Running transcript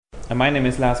My name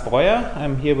is Lars Breuer.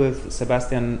 I'm here with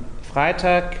Sebastian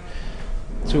Freitag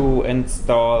to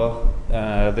install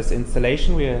this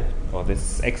installation or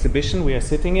this exhibition we are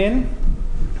sitting in,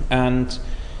 and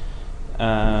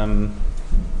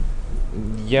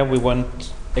we want to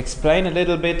explain a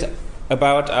little bit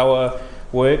about our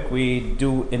work we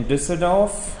do in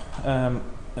Düsseldorf,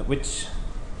 which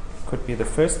could be the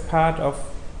first part of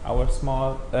our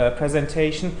small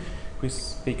presentation. We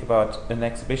speak about an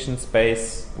exhibition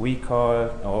space we call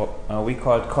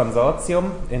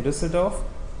Konsortium in Düsseldorf.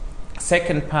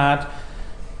 Second part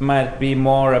might be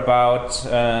more about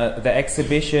the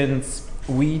exhibitions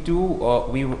we do or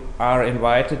we are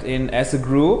invited in as a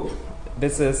group.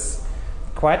 This is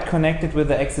quite connected with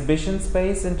the exhibition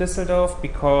space in Düsseldorf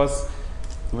because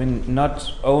we're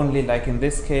not only, like in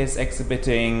this case,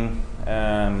 exhibiting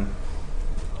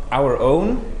our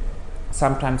own.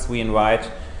 Sometimes we invite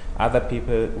other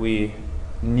people we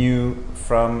knew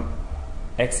from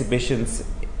exhibitions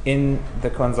in the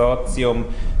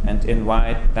consortium and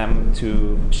invite them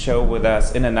to show with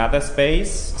us in another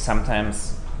space.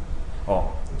 Sometimes,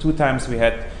 or 2 times we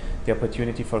had the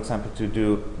opportunity, for example, to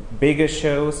do bigger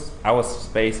shows. Our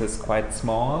space is quite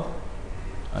small.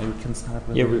 You can start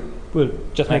with we'll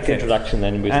just make the introduction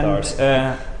and we start.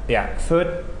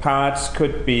 Third part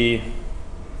could be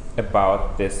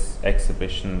about this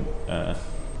exhibition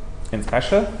in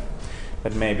special,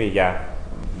 but maybe you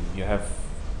have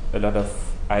a lot of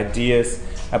ideas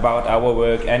about our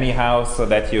work anyhow, so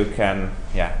that you can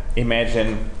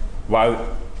imagine why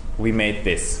we made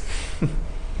this.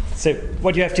 So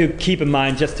what you have to keep in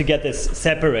mind, just to get this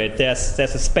separate, there's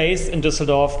a space in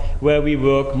Düsseldorf where we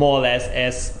work more or less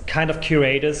as kind of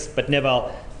curators, but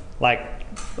never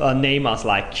name us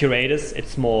like curators.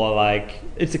 It's more like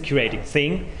it's a curating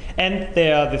thing. And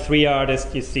there are the 3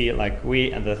 artists you see, like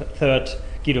we, and the third,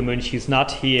 Guido Münch, who's not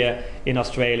here in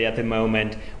Australia at the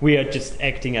moment. We are just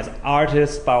acting as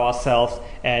artists by ourselves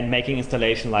and making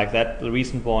installation like that. The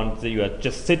recent one that you are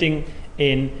just sitting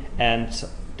in, and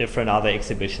different other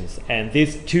exhibitions. And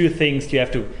these 2 things you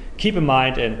have to keep in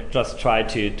mind and just try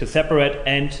to separate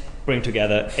and bring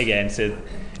together again. So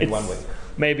in one way.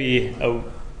 Maybe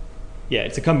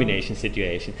it's a combination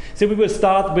situation. So we will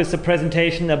start with a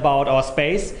presentation about our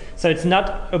space. So it's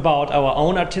not about our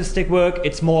own artistic work,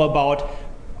 it's more about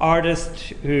artists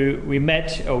who we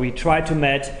met or we try to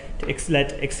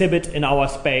exhibit in our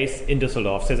space in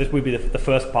Düsseldorf. So this will be the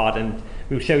first part, and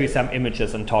we'll show you some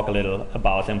images and talk a little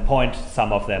about them, point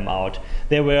some of them out.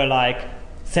 There were like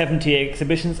 70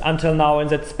 exhibitions until now in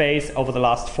that space over the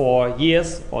last 4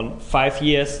 years or 5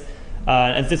 years.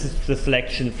 And this is the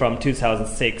selection from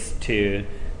 2006 till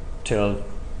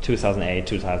 2008,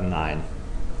 2009.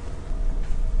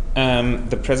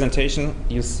 The presentation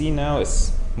you see now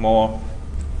is more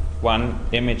one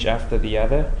image after the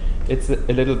other. It's a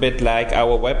little bit like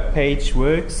our web page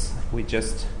works. We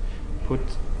just put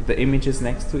the images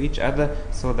next to each other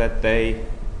so that they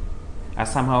are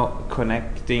somehow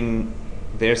connecting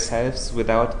themselves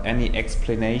without any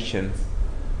explanations.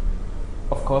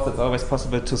 Of course, it's always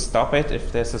possible to stop it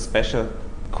if there's a special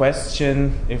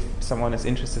question, if someone is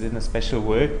interested in a special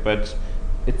work, but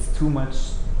it's too much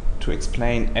to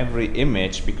explain every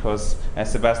image because,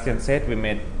 as Sebastian said, we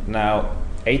made now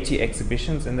 80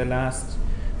 exhibitions in the last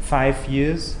 5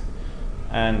 years,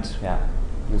 and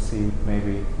you see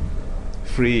maybe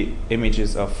 3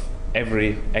 images of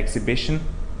every exhibition.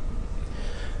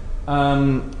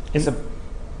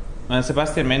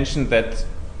 Sebastian mentioned that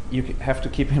you have to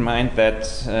keep in mind that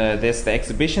there's the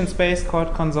exhibition space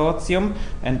called Konsortium,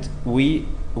 and we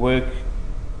work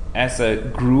as a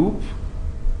group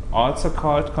also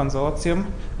called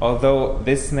Konsortium, although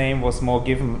this name was more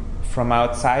given from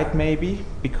outside maybe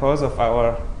because of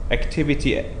our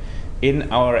activity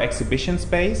in our exhibition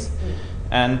space.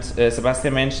 And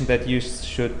Sebastian mentioned that you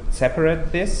should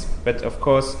separate this, but of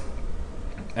course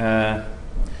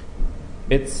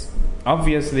it's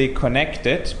obviously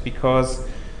connected because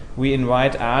we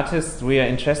invite artists we are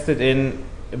interested in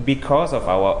because of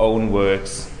our own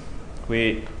works.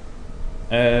 We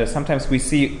sometimes we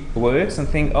see works and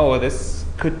think, oh, this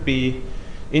could be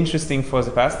interesting for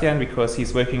Sebastian because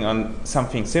he's working on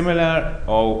something similar,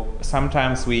 or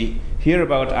sometimes we hear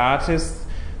about artists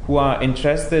who are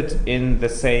interested in the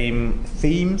same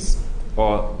themes,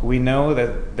 or we know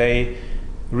that they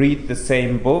read the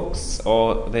same books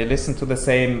or they listen to the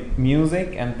same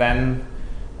music, and then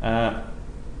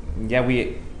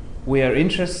we are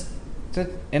interested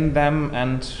in them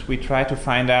and we try to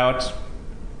find out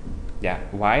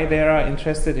why they are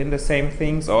interested in the same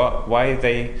things, or why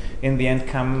they in the end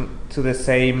come to the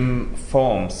same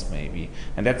forms maybe.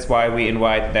 And that's why we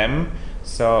invite them.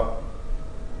 So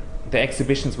the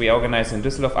exhibitions we organize in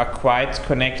Düsseldorf are quite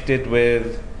connected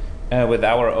with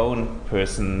our own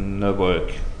personal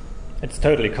work. It's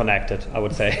totally connected, I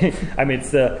would say. I mean,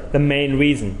 it's the main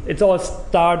reason. It's all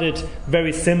started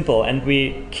very simple, and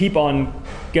we keep on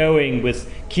going with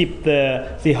keep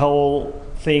the whole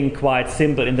thing quite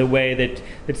simple in the way that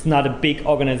it's not a big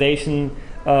organization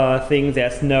thing.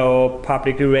 There's no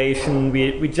public relation.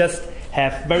 We just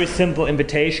have very simple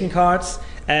invitation cards,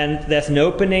 and there's an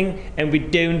opening, and we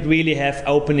don't really have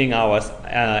opening hours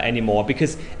anymore,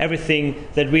 because everything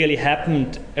that really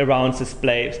happened around this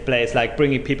place, like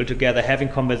bringing people together, having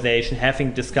conversation,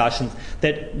 having discussions,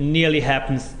 that nearly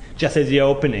happens just at the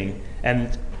opening,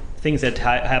 and things that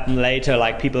happen later,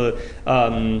 like people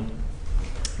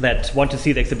that want to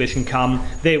see the exhibition come,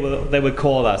 they will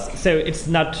call us. So it's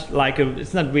not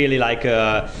really like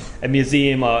a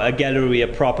museum or a gallery, a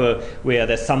proper, where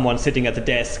there's someone sitting at the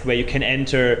desk where you can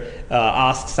enter,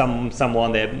 ask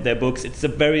someone their books. It's a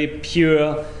very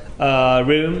pure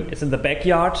room. It's in the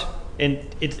backyard, and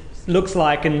it looks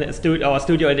like our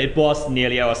studio, and it was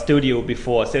nearly our studio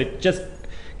before. So it just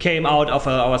came out of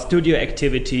our studio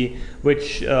activity,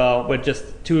 which were just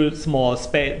two small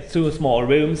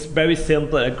rooms, very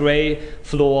simple, a gray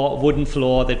floor, wooden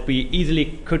floor that we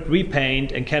easily could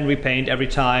repaint and can repaint every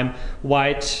time,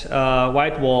 white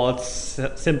walls,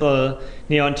 simple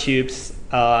neon tubes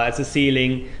as a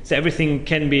ceiling, so everything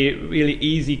can be really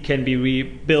easy, can be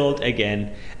rebuilt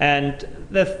again. And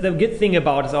the good thing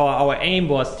about it, our aim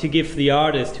was to give the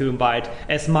artist who invite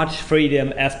as much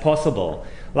freedom as possible.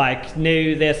 Like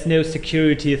there's no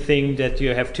security thing that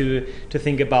you have to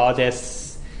think about.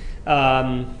 There's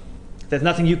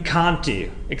nothing you can't do,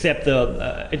 except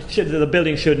the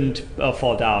building shouldn't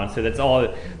fall down. So that's all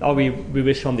we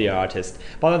wish from the artist.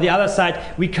 But on the other side,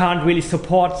 we can't really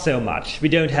support so much. We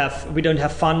don't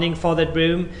have funding for that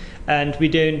room, and we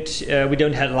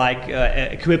don't have like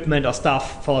equipment or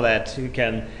stuff for that who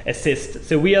can assist.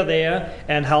 So we are there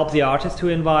and help the artist to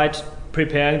invite,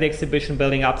 preparing the exhibition,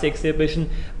 building up the exhibition,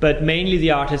 but mainly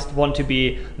the artists want to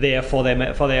be there for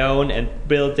their own and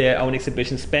build their own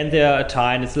exhibition, spend their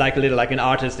time. It's like a little like an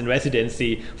artist in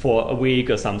residency for a week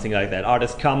or something like that.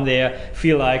 Artists come there,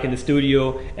 feel like in the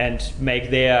studio, and make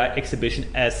their exhibition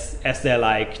as they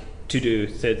like to do.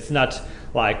 So it's not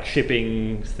like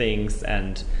shipping things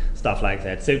and stuff like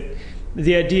that. So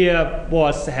the idea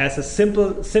has a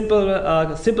simple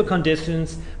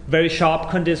conditions, very sharp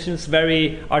conditions,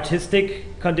 very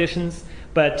artistic conditions,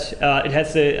 but it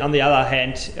has on the other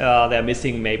hand, they're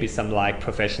missing maybe some like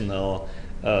professional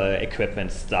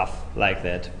equipment, stuff like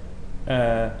that.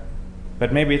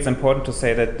 But maybe it's important to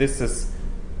say that this is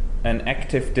an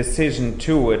active decision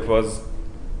too. It was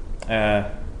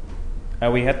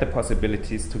we had the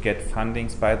possibilities to get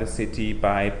fundings by the city,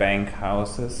 by bank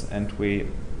houses, and we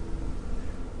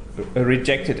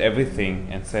rejected everything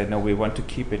and said, no, we want to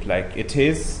keep it like it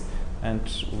is, and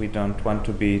we don't want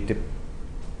to be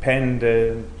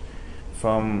dependent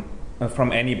from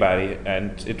anybody,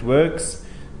 and it works,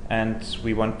 and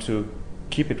we want to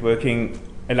keep it working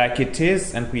like it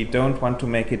is, and we don't want to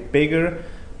make it bigger,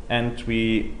 and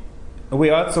we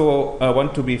also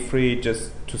want to be free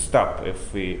just to stop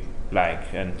if we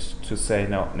like, and to say,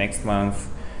 no, next month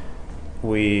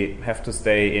we have to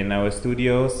stay in our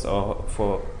studios, or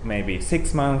for maybe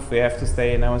 6 months we have to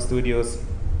stay in our studios,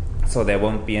 so there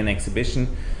won't be an exhibition.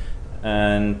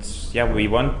 And yeah, we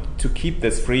want to keep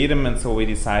this freedom, and so we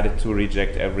decided to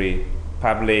reject every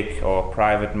public or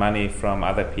private money from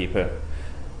other people.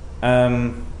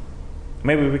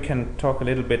 Maybe we can talk a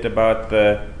little bit about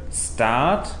the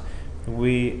start.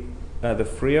 We, the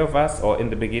three of us, or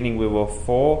in the beginning we were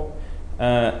 4,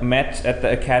 met at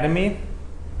the academy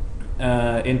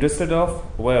in Düsseldorf,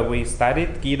 where we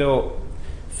studied. Guido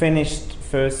finished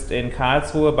first in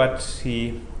Karlsruhe, but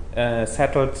he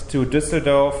settled to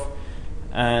Düsseldorf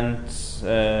and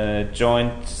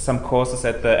joined some courses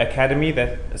at the academy.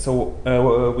 So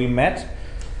we met.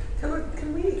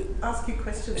 Can we ask you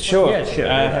questions? Sure. Yeah, sure.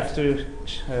 I have to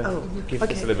give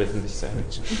okay. this a little bit in this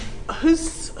sandwich.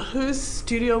 Whose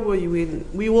studio were you in?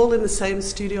 Were you all in the same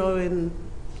studio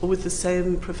with the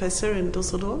same professor in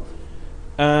Düsseldorf?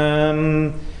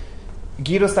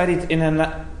 Guido studied in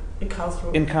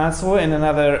Karlsruhe in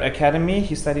another academy.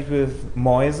 He studied with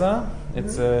Moiser.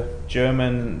 It's a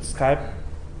German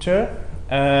sculptor.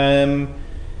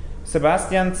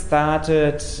 Sebastian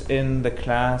started in the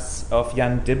class of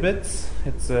Jan Dibbets.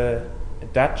 It's a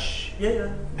Dutch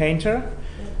painter,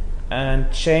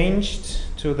 and changed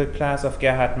to the class of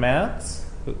Gerhard Merz,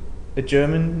 a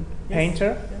German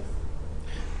painter. Yes.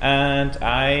 And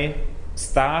I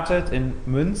started in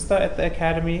Münster at the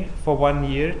academy for 1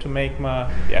 year to make my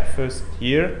first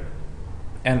year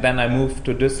And then I moved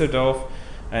to Düsseldorf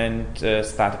and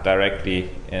started directly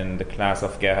in the class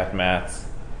of Gerhard Merz.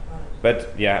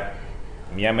 But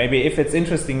maybe if it's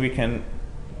interesting, we can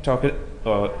talk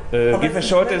or give a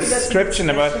short description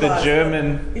about the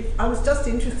German. I was just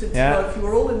interested to know if you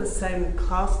were all in the same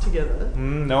class together.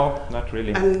 No, not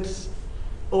really.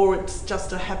 Or it's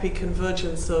just a happy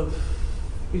convergence of,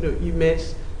 you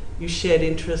met, you shared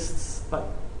interests, but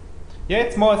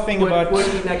it's more a thing about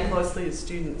working that closely as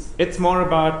students. It's more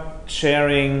about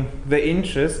sharing the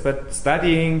interest, but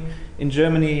studying in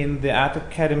Germany in the art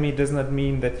academy does not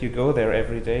mean that you go there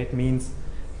every day. It means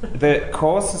the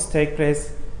courses take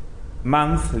place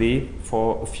monthly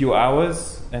for a few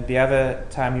hours, and the other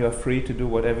time you are free to do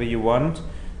whatever you want.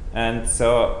 And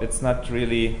so it's not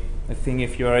really a thing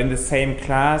if you're in the same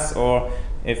class or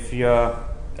if you're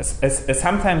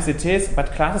sometimes it is,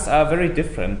 but classes are very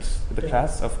different. The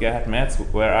class of Gerhard Merz,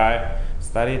 where I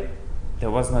studied,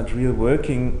 there was not real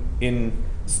working in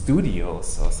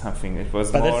studios or something. It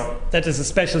was more. That is a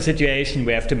special situation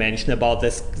we have to mention about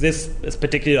this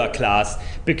particular class,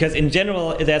 because in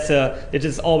general it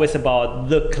is always about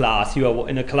the class. You are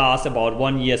in a class about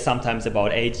 1 year, sometimes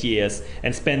about 8 years,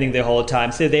 and spending the whole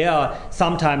time. So there are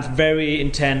sometimes very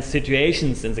intense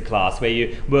situations in the class where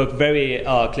you work very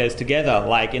close together,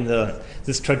 like in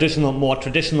this more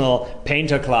traditional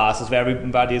painter classes where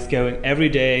everybody is going every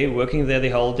day, working there the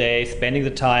whole day, spending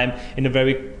the time in a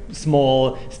very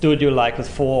small studio like with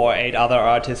 4 or 8 other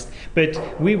artists. But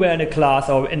we were in a class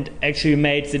and actually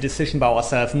made the decision by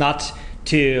ourselves not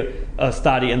to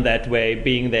study in that way,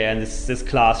 being there in this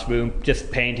classroom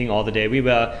just painting all the day. We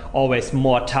were always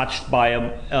more touched by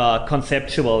a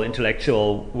conceptual,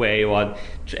 intellectual way or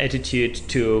attitude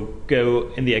to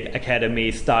go in the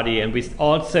academy, study. And we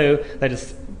also, that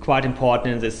is quite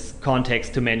important in this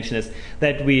context to mention, is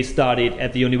that we studied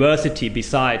at the university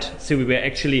beside. So we were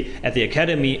actually at the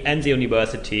academy and the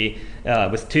university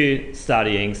with 2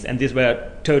 studyings, and these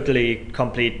were totally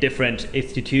complete different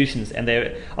institutions, and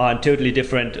they are in totally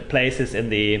different places in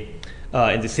the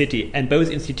city, and both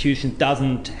institutions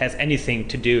doesn't has anything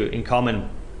to do in common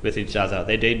with each other.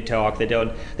 They don't talk,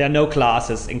 there are no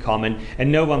classes in common,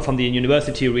 and no one from the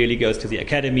university really goes to the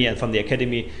academy, and from the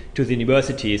academy to the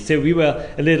university. So we were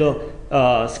a little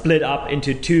split up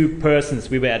into 2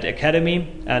 persons. We were at the academy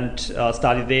and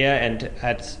studied there and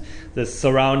had the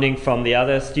surrounding from the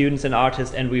other students and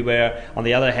artists, and we were on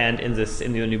the other hand in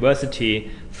the university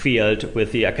field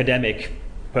with the academic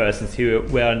persons who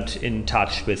weren't in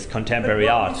touch with contemporary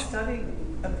art. What were you studying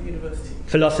at the university?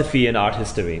 Philosophy and art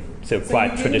history, so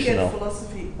quite you traditional. Get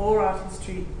philosophy or art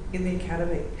history in the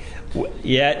academy?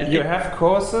 You have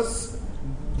courses.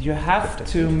 You have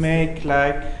to make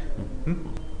like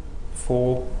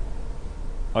 4,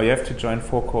 or you have to join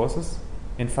 4 courses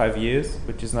in 5 years,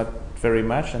 which is not very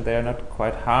much, and they are not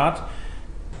quite hard.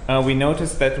 We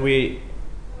noticed that we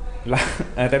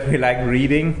like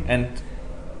reading, and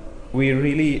we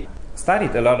really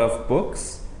studied a lot of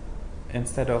books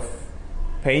instead of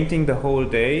painting the whole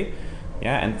day.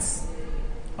 And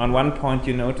on one point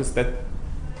you notice that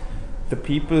the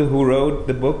people who wrote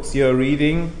the books you're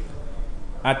reading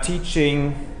are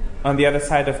teaching on the other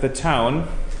side of the town,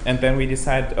 and then we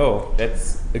decide,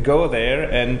 let's go there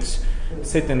and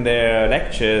sit in their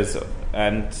lectures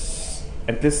and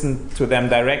listen to them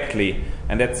directly.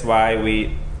 And that's why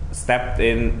we stepped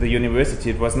in the university.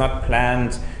 It was not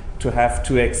planned to have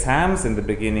 2 exams in the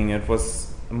beginning. It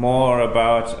was more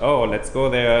about, let's go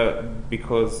there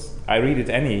because I read it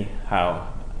anyhow.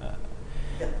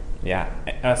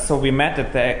 So we met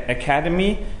at the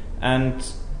academy, and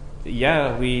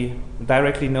we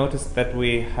directly noticed that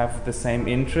we have the same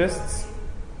interests,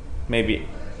 maybe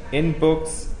in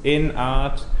books, in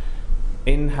art,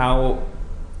 in how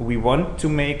we want to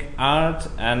make art,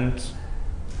 and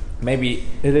maybe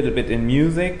a little bit in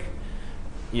music.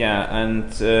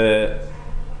 I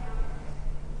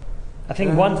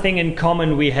think one thing in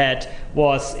common we had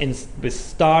was with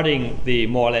starting the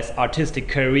more or less artistic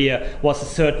career was a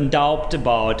certain doubt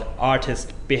about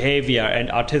artist behavior and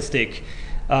artistic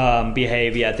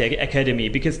behavior at the academy,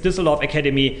 because Düsseldorf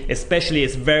Academy especially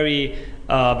is very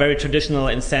traditional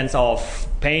in sense of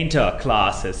painter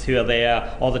classes who are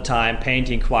there all the time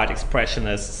painting, quite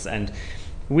expressionists, and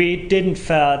we didn't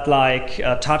felt like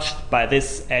touched by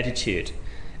this attitude,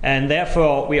 and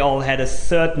therefore we all had a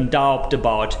certain doubt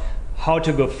about how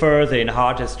to go further in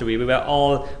art history. We were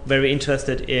all very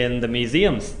interested in the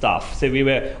museum stuff, so we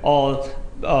were all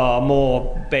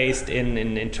more based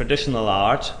in traditional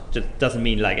art. That doesn't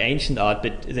mean like ancient art,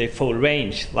 but the full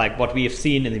range, like what we have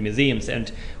seen in the museums.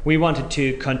 And we wanted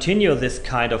to continue this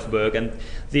kind of work. And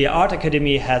the Art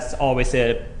Academy has always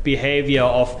a behavior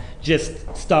of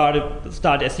just start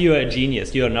as you're a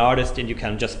genius, you're an artist, and you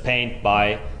can just paint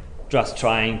by just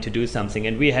trying to do something.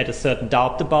 And we had a certain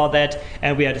doubt about that,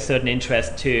 and we had a certain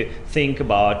interest to think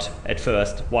about at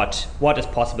first what is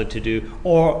possible to do,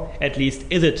 or at least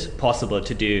is it possible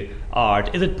to do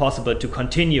art? Is it possible to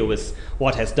continue with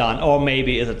what has done, or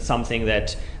maybe is it something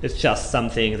that is just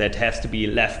something that has to be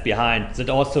left behind? That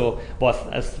also was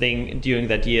a thing during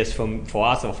that years for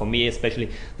us, or for me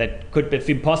especially, that could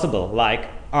be possible, like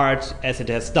art as it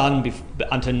has done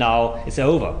until now is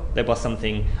over. That was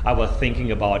something I was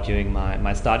thinking about during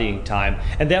my studying time,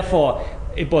 and therefore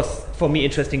it was for me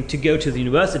interesting to go to the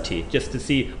university just to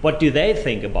see what do they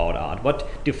think about art, what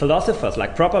do philosophers,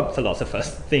 like proper philosophers,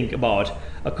 think about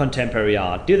a contemporary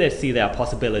art. Do they see their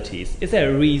possibilities? Is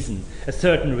there a reason, a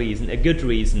certain reason, a good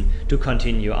reason to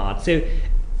continue art? So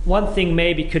one thing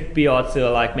maybe could be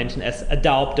also like mentioned as a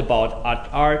doubt about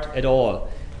art at all,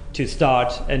 to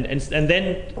start and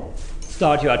then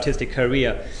start your artistic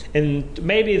career. And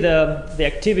maybe the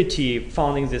activity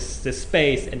founding this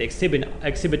space and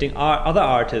exhibiting other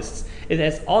artists, it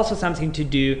has also something to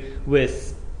do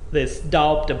with this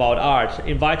doubt about art,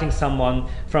 inviting someone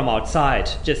from outside,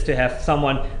 just to have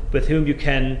someone with whom you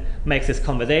can make this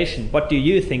conversation. What do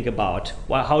you think about?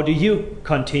 Well, how do you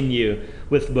continue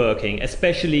with working,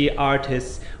 especially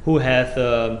artists who have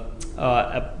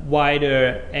a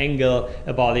wider angle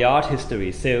about the art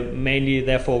history? So mainly,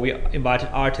 therefore, we invited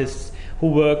artists who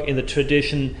work in the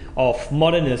tradition of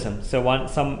modernism. So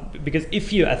because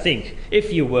if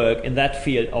you work in that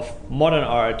field of modern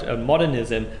art,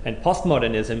 modernism and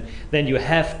postmodernism, then you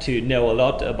have to know a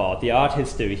lot about the art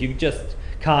history. You just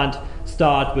can't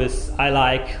start with I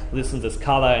like this and this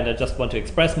color and I just want to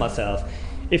express myself.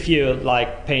 If you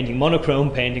like painting monochrome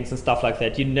paintings and stuff like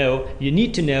that, you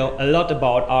need to know a lot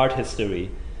about art history.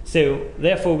 So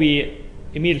therefore we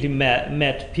immediately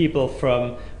met people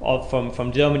from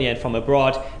Germany and from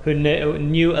abroad who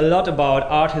knew a lot about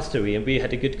art history, and we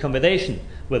had a good conversation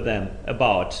with them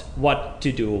about what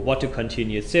to do, what to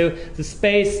continue. So the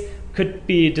space could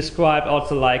be described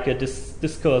also like a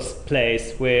discourse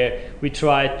place where we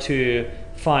try to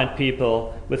find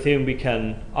people with whom we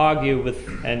can argue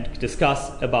with and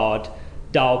discuss about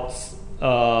doubts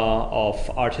of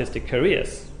artistic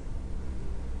careers.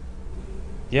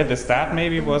 Yeah, the start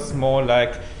maybe was more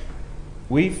like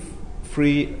we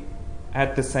three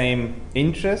had the same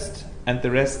interest and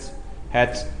the rest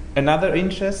had another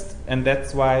interest, and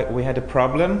that's why we had a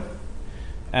problem,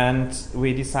 and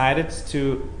we decided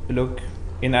to look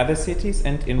in other cities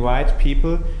and invite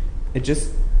people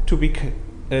just to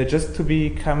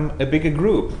become a bigger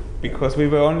group, because we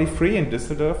were only three in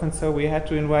Düsseldorf, and so we had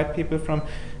to invite people from,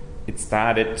 it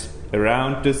started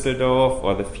around Düsseldorf,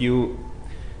 or the few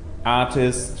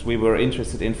artists we were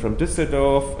interested in from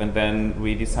Düsseldorf, and then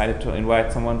we decided to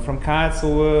invite someone from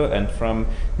Karlsruhe and from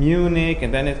Munich,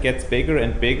 and then it gets bigger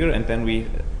and bigger, and then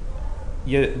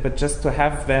but just to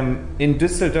have them in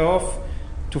Düsseldorf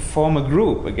to form a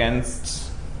group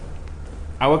against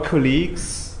our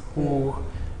colleagues who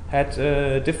had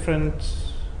different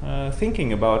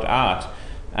thinking about art.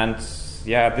 And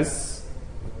yeah, this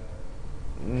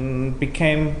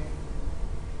became,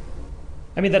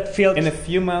 I mean, that felt in a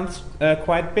few months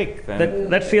quite big then.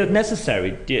 That felt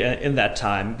necessary in that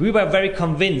time. We were very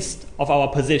convinced of our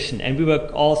position, and we were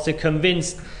also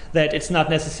convinced that it's not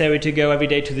necessary to go every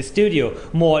day to the studio.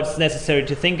 More, it's necessary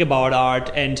to think about art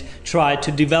and try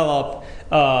to develop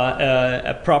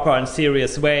a proper and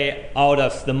serious way out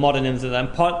of the modernism and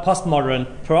postmodern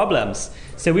problems.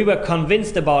 So we were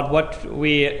convinced about what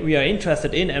we are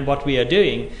interested in and what we are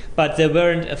doing, but there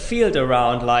weren't a field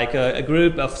around, like a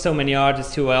group of so many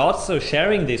artists who were also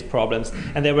sharing these problems,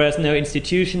 and there was no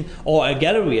institution or a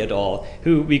gallery at all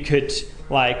who we could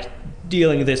like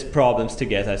dealing these problems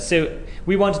together. So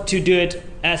we wanted to do it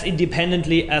as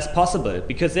independently as possible,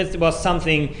 because this was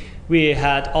something we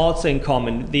had also in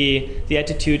common, the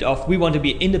attitude of we want to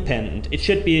be independent.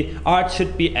 Art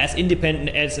should be as independent,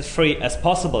 as free as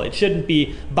possible. It shouldn't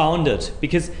be bounded,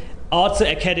 because Arts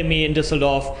Academy in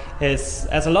Düsseldorf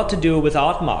has a lot to do with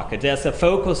art market. There's a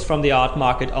focus from the art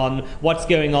market on what's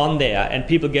going on there, and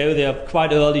people go there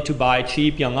quite early to buy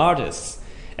cheap young artists.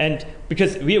 And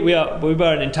because we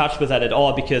weren't in touch with that at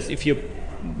all, because if you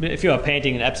are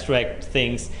painting in abstract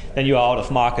things, then you are out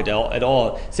of market at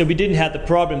all. So we didn't have the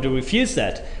problem to refuse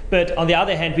that. But on the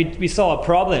other hand, we saw a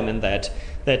problem in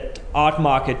that art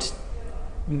market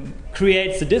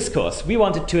creates the discourse. We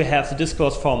wanted to have the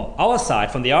discourse from our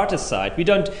side, from the artist side. We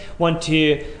don't want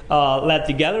to let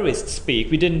the gallerists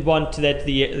speak. We didn't want to let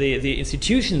the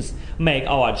institutions make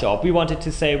our job. We wanted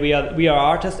to say we are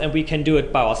artists and we can do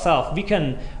it by ourselves. We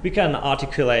can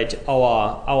articulate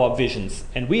our visions,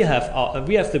 and we have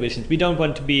the visions. We don't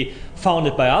want to be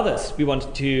founded by others. We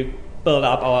wanted to build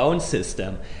up our own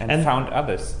system and found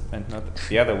others, and not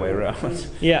the other way around.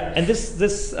 Yeah, and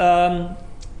this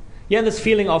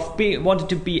feeling of wanted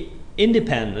to be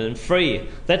independent and free,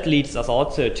 that leads us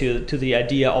also to the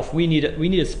idea of we need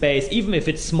a space, even if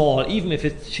it's small, even if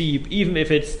it's cheap, even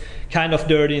if it's kind of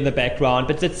dirty in the background,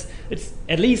 but it's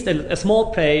at least a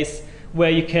small place where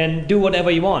you can do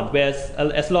whatever you want, where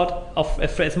as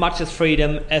much as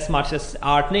freedom as much as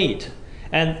art need.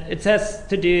 And it has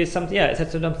to do something. Yeah, it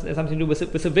has something to do with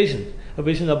a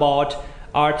vision about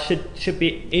art should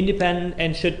be independent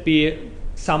and should be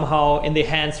somehow in the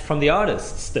hands from the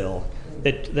artist still,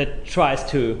 that tries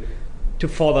to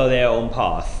follow their own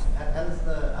path. How does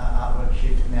the artwork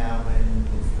shift now when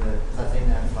it's because I've seen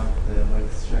that like the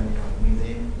works shown in like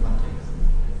museum context?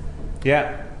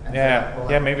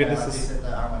 Yeah, maybe this is at the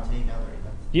RMIT gallery.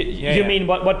 You mean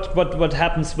what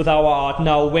happens with our art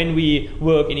now when we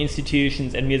work in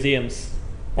institutions and museums?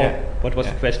 What was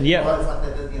the question? Yeah. Well, it's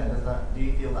like do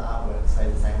you feel the artwork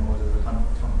stays the same, or does the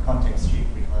context shift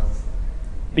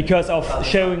because of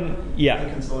showing? The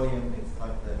Konsortium, it's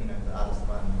like the artist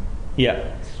one.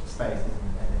 Space,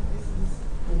 and this is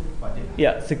quite different.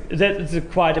 Yeah, so that's a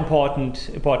quite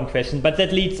important question. But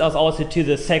that leads us also to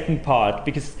the second part,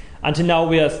 because until now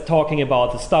we are talking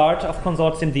about the start of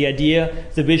Konsortium, the idea,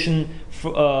 the vision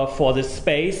for this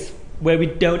space where we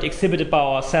don't exhibit it by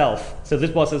ourselves. So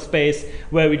this was a space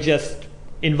where we just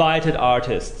invited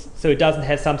artists. So it doesn't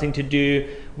have something to do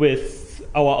with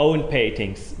our own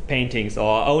paintings or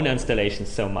our own installations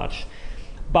so much.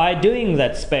 By doing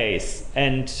that space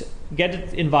and get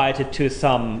it invited to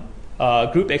some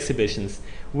group exhibitions,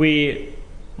 we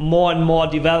more and more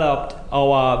developed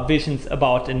our visions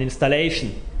about an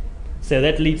installation. So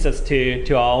that leads us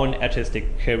to our own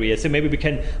artistic career. So maybe we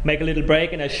can make a little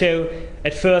break, and I show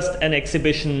at first an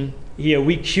exhibition here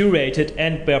we curated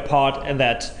and bear part in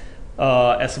that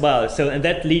as well. So and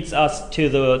that leads us to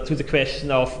the question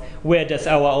of where does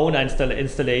our own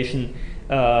installation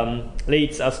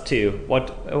leads us to?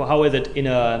 How is it in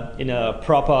a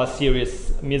proper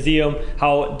serious museum?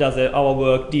 How does our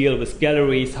work deal with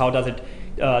galleries? How does it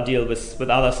deal with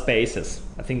other spaces?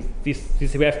 I think these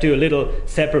we have to a little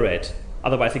separate.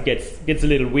 Otherwise, it gets a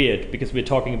little weird, because we're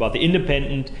talking about the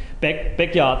independent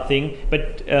backyard thing,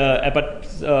 but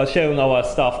showing our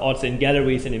stuff also in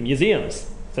galleries and in museums.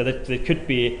 So that could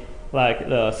be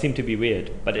seem to be weird.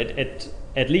 But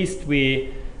at least the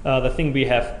thing we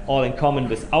have all in common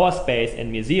with our space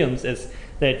and museums is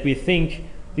that we think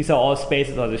these are all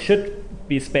spaces, or they should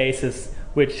be spaces,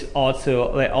 which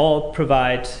also they all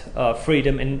provide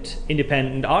freedom and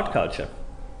independent art culture,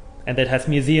 and that has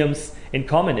museums in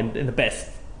common in the best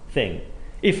thing.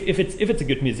 If it's a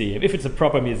good museum, if it's a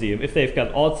proper museum, if they've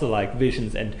got also like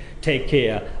visions and take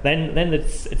care, then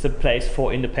it's a place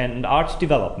for independent art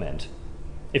development.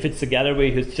 If it's a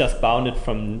gallery who's just bounded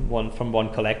from one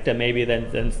collector, maybe then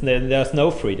there's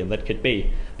no freedom. That could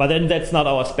be, but then that's not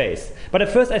our space. But at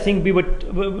first, I think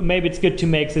maybe it's good to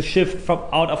make the shift from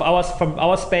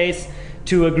our space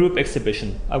to a group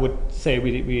exhibition. I would say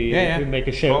we make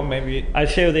a show. Well, maybe I'll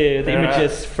show the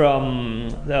images from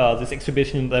this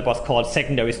exhibition that was called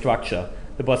Secondary Structure.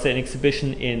 There was an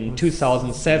exhibition in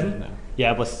 2007.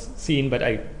 Yeah, it was seen, but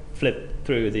I flipped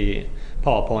through the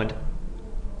PowerPoint.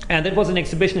 And it was an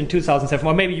exhibition in 2007.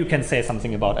 Or maybe you can say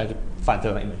something about it. I'll find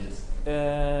the images.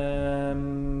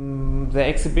 The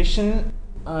exhibition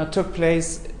took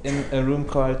place in a room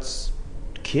called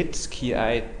KIT,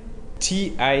 K-I-T-I-K,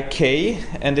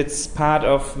 and it's part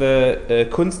of the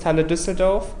Kunsthalle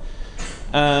Düsseldorf.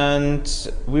 And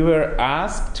we were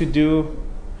asked to do,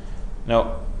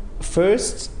 the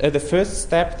first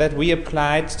step that we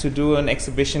applied to do an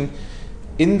exhibition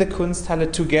in the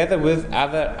Kunsthalle together with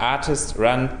other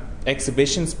artist-run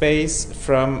exhibition space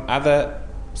from other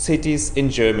cities in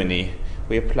Germany.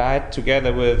 We applied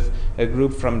together with a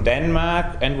group from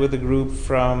Denmark and with a group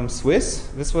from Swiss.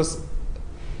 This was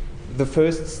the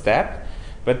first step,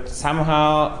 but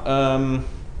somehow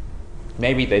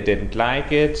maybe they didn't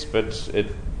like it, but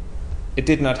it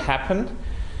did not happen.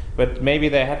 But maybe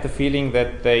they had the feeling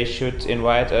that they should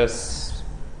invite us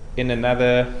in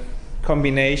another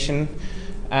combination.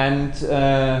 And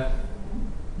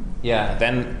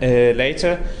then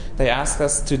later they asked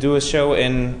us to do a show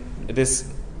in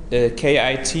this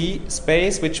KIT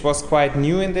space, which was quite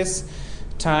new in this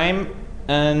time.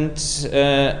 and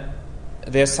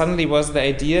there suddenly was the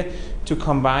idea to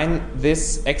combine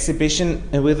this exhibition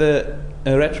with a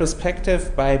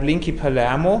retrospective by Blinky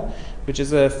Palermo, which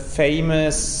is a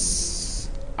famous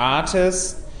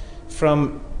artist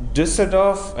from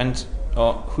Düsseldorf and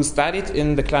who studied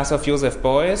in the class of Joseph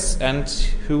Beuys and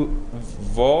who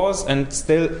was and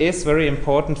still is very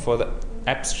important for the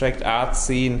abstract art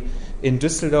scene in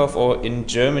Düsseldorf or in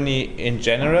Germany in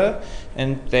general.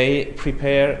 And they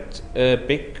prepared a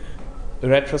big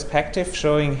retrospective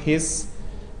showing his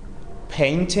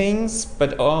paintings,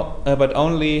 but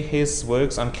only his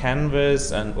works on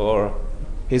canvas and or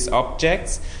his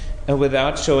objects,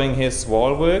 without showing his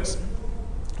wall works,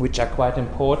 which are quite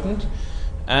important.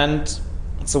 And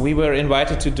so we were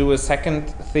invited to do a second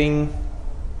thing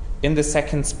in the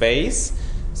second space.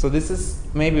 So this is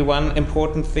maybe one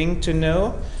important thing to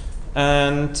know.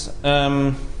 And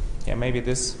maybe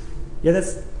this. Yeah,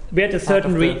 we had a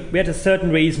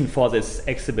certain reason for this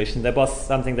exhibition. There was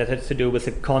something that had to do with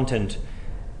the content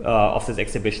of this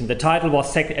exhibition. The title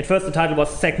was at first the title was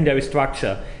Secondary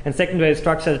Structure, and Secondary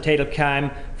Structure, the title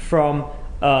came from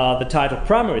the title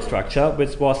Primary Structure,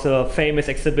 which was a famous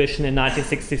exhibition in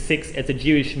 1966 at the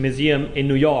Jewish Museum in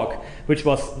New York, which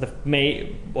was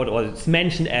it's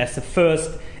mentioned as the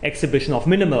first exhibition of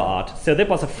minimal art. So that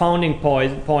was a founding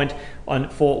point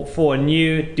for a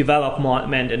new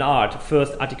development in art,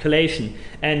 first articulation.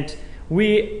 And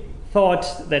we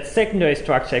thought that Secondary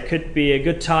Structure could be a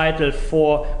good title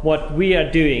for what we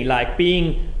are doing, like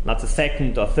being not the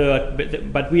second or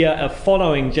third, but we are a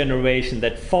following generation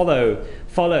that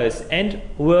follows and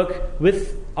work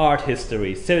with art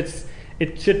history. So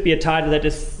it should be a title that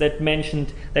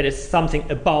is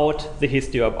something about the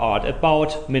history of art,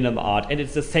 about minimal art, and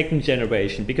it's the second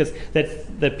generation, because that's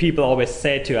that people always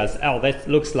say to us, oh, that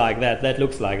looks like that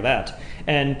looks like that.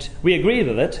 And we agreed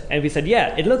with it, and we said,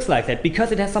 yeah, it looks like that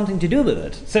because it has something to do with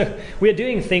it. So we are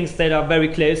doing things that are very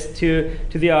close to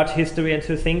the art history and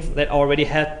to things that already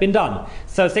have been done.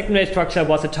 So Secondary Structure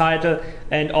was a title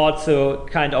and also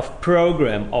kind of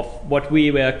program of what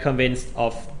we were convinced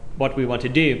of what we want to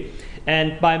do.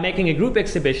 And by making a group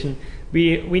exhibition,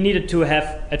 we needed to have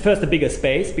at first a bigger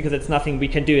space, because it's nothing we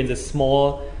can do in this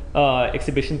small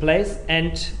exhibition place,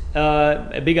 and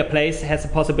a bigger place has the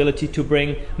possibility to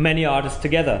bring many artists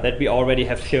together that we already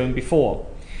have shown before.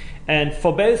 And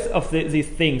for both of these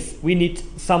things, we need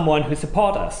someone who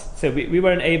supports us. So we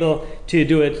weren't able to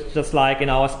do it just like in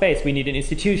our space. We need an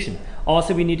institution.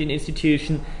 Also, we need an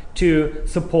institution to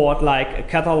support, like a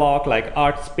catalog, like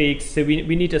Art Speaks. So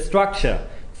we need a structure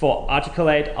for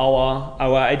articulate our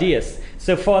ideas.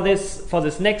 So for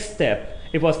this next step,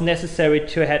 it was necessary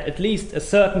to have at least a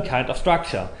certain kind of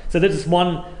structure. So this is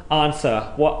one answer.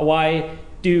 Why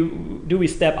do we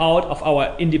step out of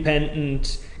our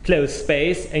independent closed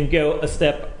space and go a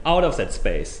step out of that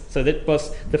space? So that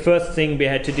was the first thing we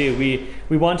had to do.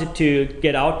 We wanted to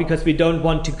get out because we don't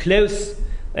want to close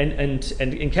and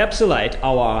encapsulate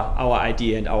our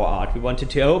idea and our art. We wanted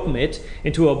to open it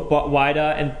into a wider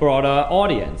and broader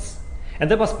audience. And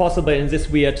that was possible in this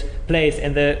weird place.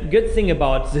 And the good thing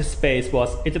about this space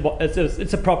was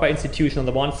it's a proper institution on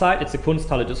the one side. It's the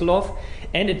Kunsthalle Düsseldorf.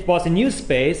 And it was a new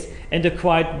space and a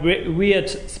quite weird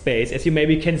space, as you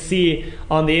maybe can see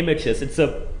on the images. It's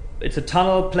a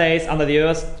tunnel place under the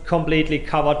earth, completely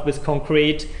covered with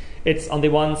concrete. It's on the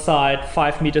one side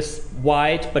 5 meters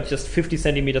wide, but just 50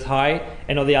 centimeters high,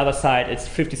 and on the other side it's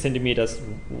 50 centimeters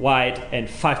wide and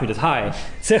 5 meters high.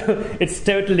 So it's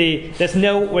there's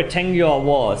no rectangular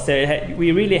walls. So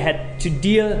we really had to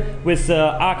deal with the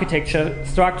architecture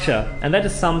structure, and that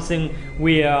is something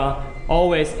we are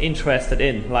always interested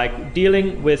in, like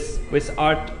dealing with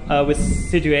art, with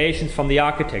situations from the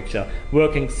architecture,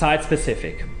 working site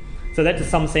specific. So that is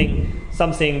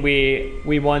something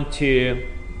we want to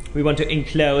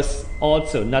enclose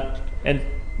also,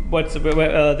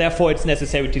 therefore it's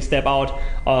necessary to step out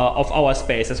of our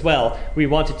space as well. We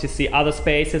wanted to see other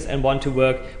spaces and want to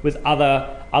work with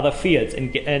other fields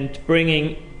and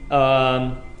bringing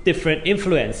different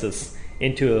influences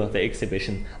into the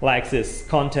exhibition, like this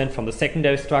content from the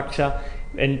Secondary Structure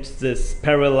and this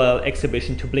parallel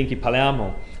exhibition to Blinky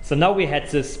Palermo. So now we had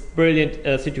this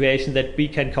brilliant situation that we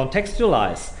can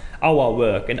contextualize our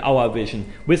work and our vision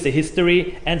with the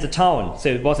history and the town. So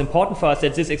it was important for us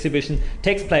that this exhibition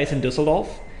takes place in Düsseldorf,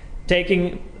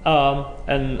 taking a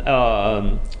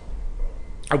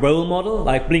role model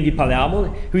like Blinky Palermo,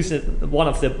 who's one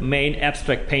of the main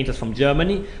abstract painters from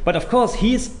Germany. But of course,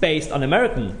 he's based on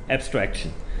American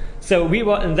abstraction. So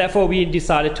and therefore we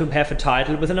decided to have a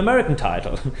title with an American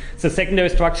title. So secondary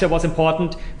structure was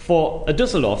important for a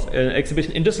Düsseldorf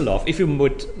exhibition in Düsseldorf. If you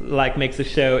would like make the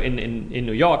show in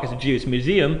New York as a Jewish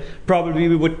museum, probably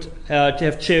we would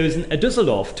have chosen a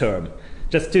Düsseldorf term,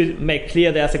 just to make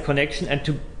clear there's a connection and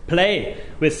to play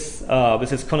with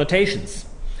its connotations.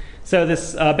 So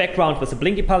this background was the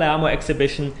Blinky Palermo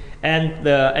exhibition and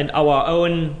our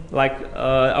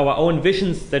own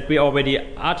visions that we already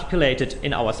articulated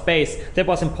in our space. That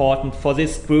was important for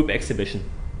this group exhibition.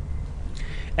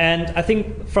 And I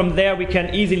think from there we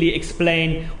can easily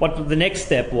explain what the next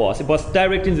step was. It was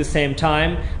directly in the same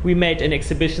time. We made an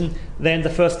exhibition then the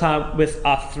first time with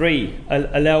us three,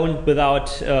 alone,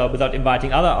 without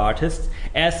inviting other artists,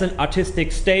 as an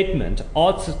artistic statement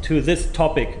also to this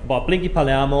topic about Blinky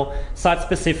Palermo,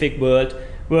 site-specific work,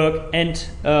 and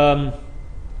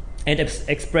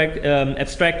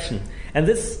abstraction. And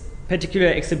this particular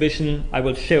exhibition, I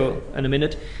will show in a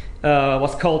minute,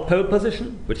 was called Pole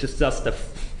Position, which is just a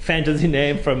fantasy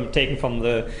name taken from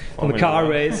the car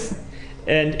race.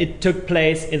 And it took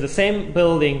place in the same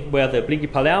building where the Blinky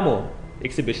Palermo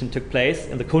exhibition took place,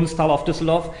 in the Kunsthalle of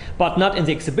Düsseldorf, but not in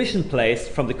the exhibition place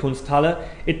from the Kunsthalle.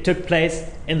 It took place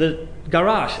in the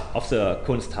garage of the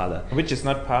Kunsthalle. Which is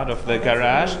not part of the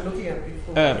garage.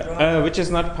 Which is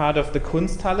not part of the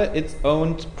Kunsthalle. It's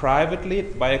owned privately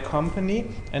by a company,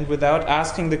 and without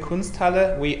asking the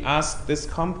Kunsthalle, we asked this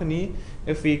company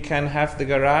if we can have the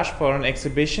garage for an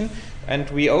exhibition, and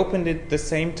we opened it the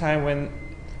same time when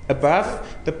above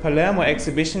the Palermo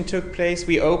exhibition took place.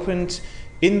 We opened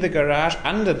in the garage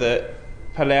under the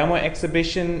Palermo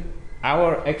exhibition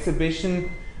our exhibition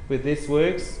with these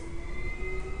works,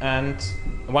 and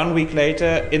 1 week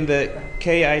later in the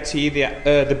KIT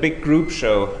the big group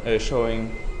show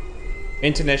showing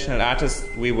international artists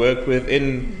we work with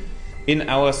in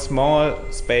our small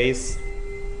space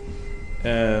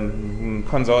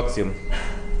Konsortium.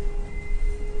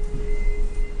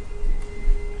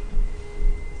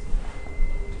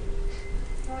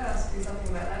 Can I ask you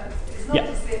something about that? It's not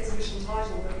just the exhibition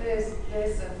title, but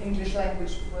there's an English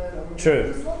language word on it. True.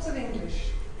 There's lots of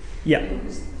English. Yeah.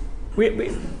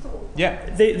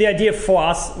 The idea for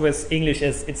us with English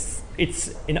is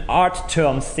it's in art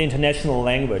terms the international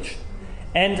language,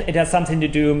 and it has something to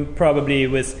do probably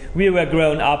with we were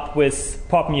grown up with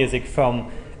pop music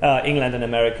from England and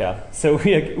America, so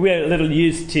we're a little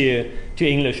used to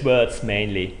English words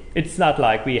mainly. It's not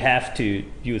like we have to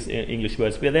use English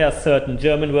words. There are certain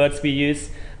German words we use,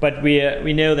 but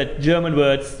we know that German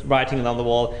words writing on the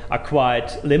wall are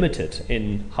quite limited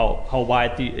in how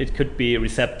wide it could be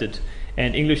recepted.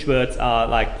 And English words are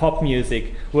like pop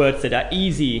music words that are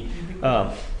easy.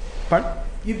 Pardon?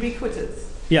 Ubiquitous.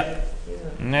 Yeah.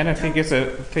 And I don't think it's a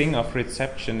thing of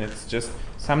reception. It's just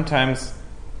sometimes,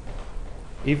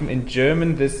 even in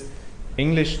German, this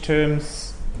English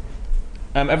terms,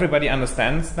 everybody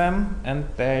understands them, and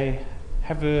they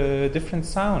have a different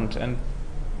sound and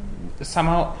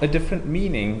somehow a different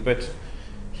meaning. But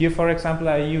here, for example,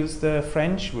 I use the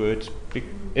French word.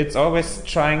 It's always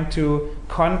trying to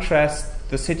contrast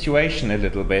the situation a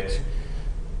little bit.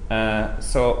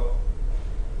 So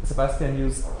Sebastian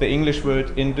used the English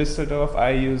word in Düsseldorf.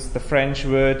 I use the French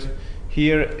word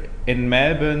here in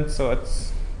Melbourne. So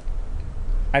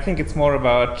I think it's more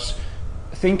about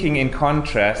thinking in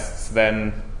contrasts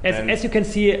than... As you can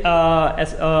see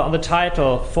on the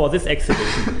title for this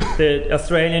exhibition, the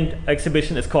Australian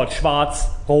exhibition is called Schwarz,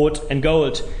 Rot and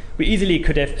Gold. We easily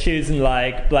could have chosen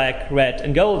like black, red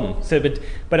and golden. So,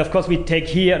 but of course we take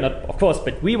here, not of course,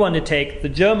 but we want to take the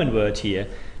German word here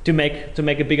to make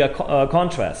a bigger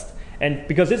contrast. And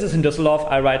because this is in Düsseldorf,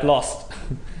 I write lost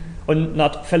and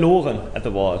not verloren at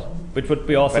the wall, which would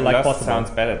be also but like lost possible.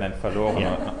 Sounds better than verloren.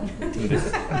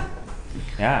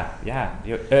 Yeah.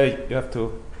 You have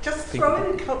to. Just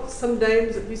throw in some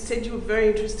names. You said you were very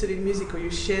interested in music, or you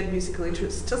shared musical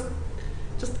interests.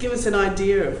 Just give us an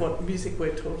idea of what music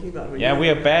we're talking about. Yeah, we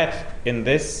are bad in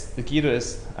this. Guido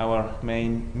is our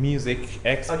main music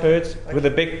expert okay. With a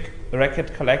big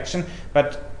record collection.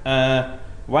 But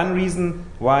one reason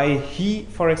why he,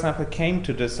 for example, came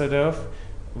to Düsseldorf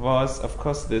was, of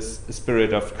course, this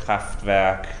spirit of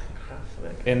Kraftwerk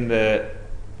in the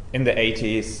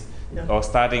 80s, yeah. Or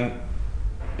starting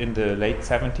in the late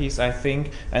 70s, I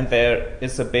think. And there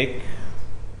is a big,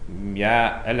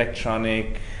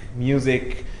 electronic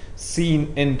music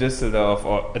scene in Düsseldorf,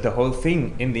 or the whole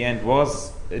thing in the end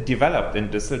was developed in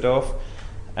Düsseldorf,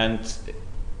 and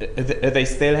they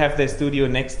still have their studio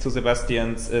next to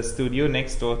Sebastian's studio,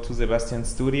 next door to Sebastian's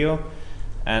studio,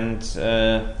 and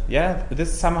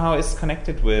this somehow is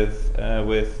connected with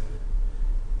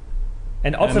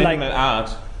and also minimal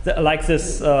art. like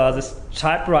this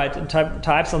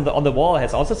types on the wall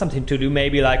has also something to do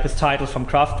maybe like with titles from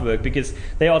Kraftwerk, because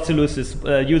they also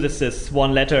uses this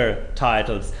one-letter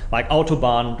titles like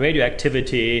Autobahn,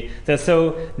 radioactivity. They're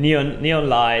so neon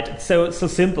light. It's so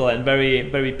simple and very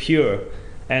very pure.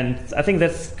 And I think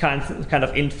that's kind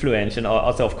of influence, and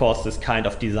also of course this kind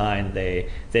of design they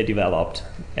developed.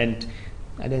 And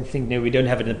I don't think we don't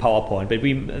have it in PowerPoint, but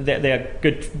there are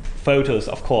good photos,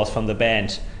 of course, from the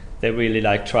band. They really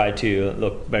like try to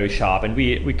look very sharp, and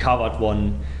we covered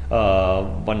one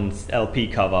LP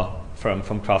cover from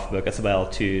Kraftwerk as well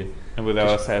too. And with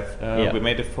ourselves, we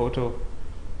made a photo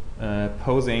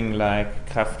posing like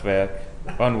Kraftwerk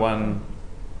on one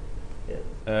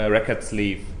record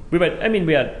sleeve.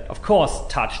 We are of course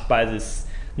touched by this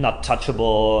not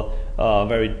touchable,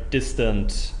 very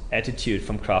distant attitude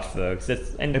from Kraftwerk.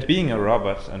 And being a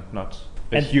robot and not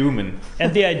a human.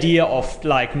 And the idea of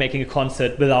like making a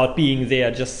concert without being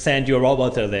there, just send your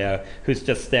robot there who's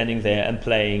just standing there and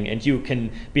playing, and you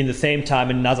can be in the same time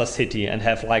in another city and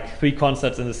have like 3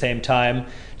 concerts in the same time,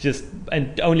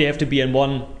 and only have to be in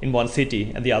one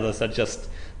city, and the others are just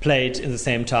played in the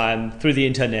same time through the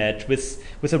internet with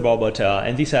a robot.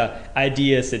 And these are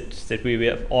ideas that we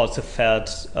have also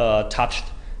felt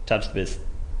touched with.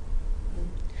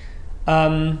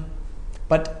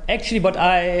 But actually, what what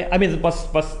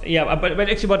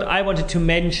I wanted to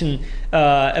mention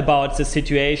about the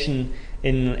situation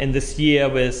in this year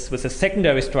with a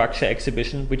secondary structure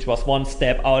exhibition, which was one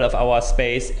step out of our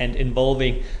space and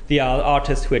involving the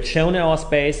artists who had shown our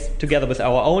space together with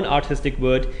our own artistic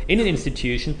work in an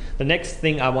institution. The next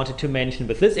thing I wanted to mention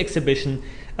with this exhibition,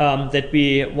 that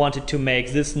we wanted to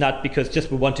make this not because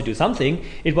just we want to do something,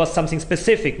 it was something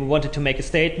specific. We wanted to make a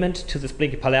statement to this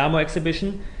Blinky Palermo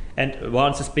exhibition. And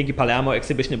once this Blinky Palermo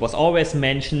exhibition, it was always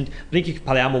mentioned, Blinky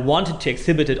Palermo wanted to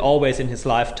exhibit it always in his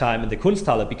lifetime in the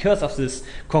Kunsthalle because of this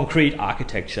concrete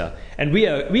architecture. And we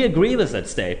agree with that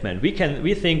statement. We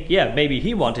think, yeah, maybe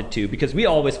he wanted to, because we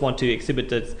always want to exhibit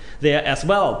it there as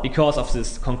well because of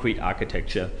this concrete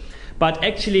architecture. But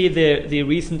actually the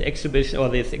recent exhibition, or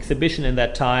this exhibition in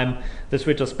that time, this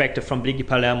retrospective from Blinky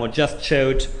Palermo, just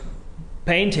showed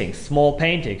paintings, small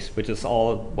paintings, which is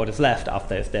all what is left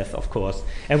after his death, of course.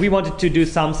 And we wanted to do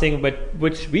something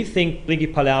which we think Blinky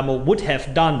Palermo would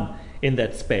have done in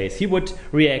that space. He would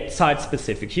react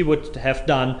site-specific. He would have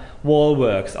done wall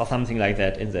works or something like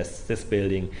that in this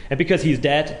building. And because he's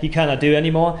dead, he cannot do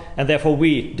anymore, and therefore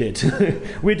we did.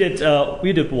 we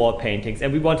did wall paintings,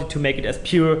 and we wanted to make it as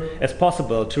pure as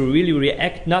possible, to really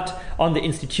react not on the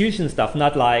institution stuff,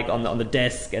 not like on the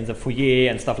desk and the foyer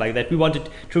and stuff like that. We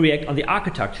wanted to react on the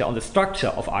architecture, on the structure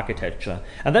of architecture.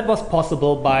 And that was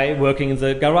possible by working in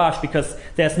the garage, because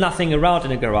there's nothing around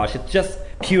in a garage. It's just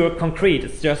pure concrete.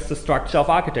 It's just the structure of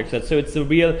architecture. So it's a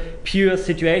real pure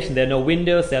situation. There are no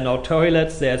windows, there are no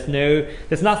toilets, there's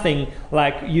nothing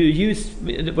like you use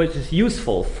which is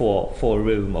useful for a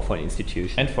room or for an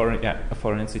institution. And for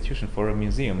an institution, for a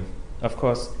museum. Of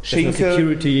course, Schinkel,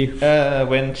 security.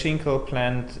 When Schinkel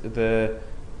planned the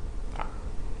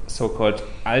so-called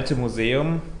Alte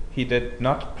Museum, he did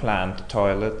not plan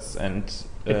toilets and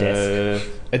a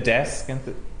desk,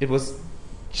 and it was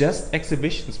just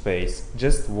exhibition space,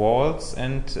 just walls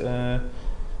and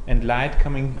light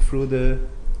coming through the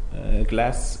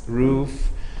glass roof.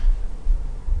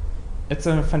 It's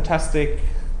a fantastic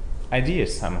idea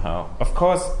somehow. Of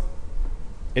course,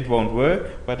 it won't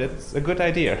work, but it's a good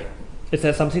idea. It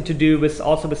has something to do with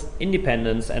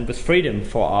independence and with freedom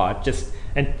for art,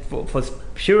 and for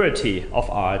purity of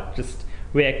art. Just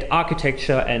react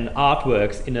architecture and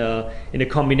artworks in a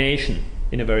combination,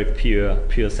 in a very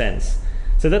pure sense.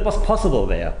 So that was possible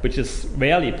there, which is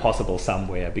rarely possible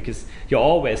somewhere, because you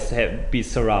always be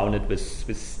surrounded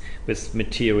with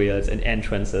materials and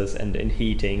entrances and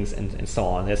heatings and so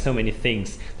on. There's so many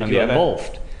things that you are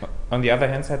involved. On the other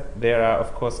hand side, there are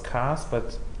of course cars,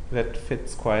 but that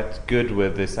fits quite good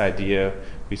with this idea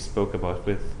we spoke about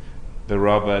with the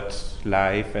robot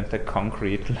life and the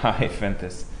concrete life and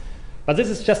this. But this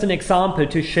is just an example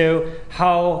to show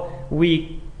how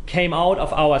we came out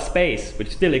of our space, which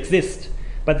still exists.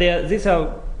 But these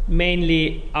are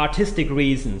mainly artistic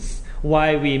reasons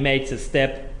why we made the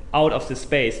step out of the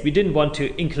space. We didn't want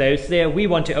to enclose there. We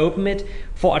want to open it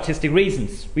for artistic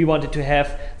reasons. We wanted to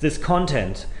have this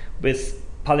content with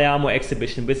Palermo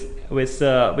exhibition, with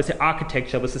the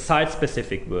architecture, with the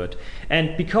site-specific word.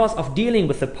 And because of dealing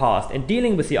with the past and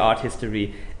dealing with the art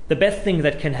history, the best thing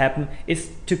that can happen is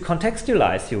to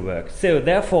contextualize your work. So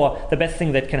therefore, the best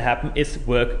thing that can happen is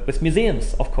work with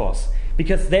museums, of course,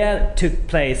 because there took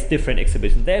place different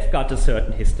exhibitions. They've got a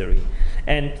certain history.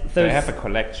 And they have a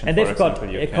collection. And they've got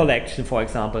a collection, for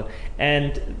example.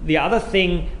 And the other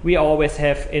thing we always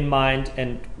have in mind,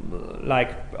 and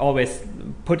like always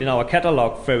put in our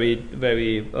catalog,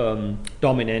 very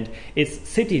dominant, is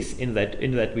cities in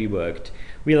that we worked.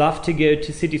 We love to go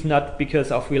to cities not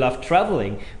because we love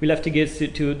traveling. We love to go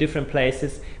to different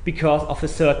places because of a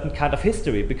certain kind of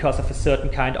history, because of a certain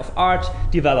kind of art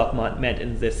development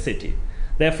in this city.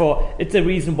 Therefore, it's a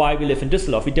reason why we live in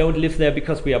Düsseldorf. We don't live there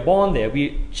because we are born there.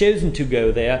 We've chosen to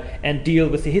go there and deal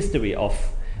with the history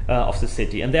of the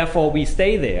city. And therefore, we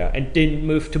stay there and didn't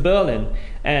move to Berlin.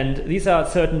 And these are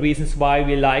certain reasons why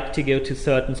we like to go to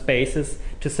certain spaces,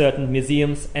 to certain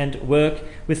museums, and work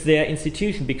with their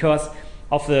institution, because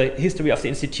of the history of the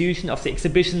institution, of the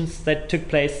exhibitions that took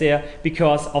place there,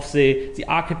 because of the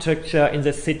architecture in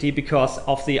the city, because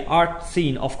of the art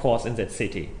scene, of course, in that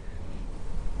city.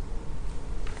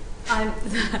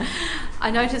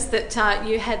 I noticed that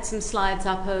you had some slides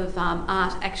up of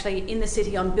art actually in the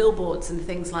city on billboards and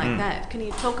things like that. Can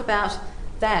you talk about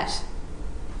that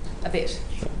a bit?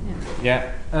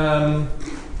 Yeah. I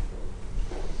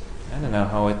don't know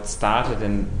how it started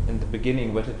in the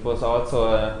beginning, but it was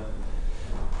also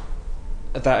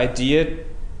the idea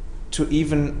to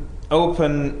even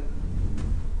open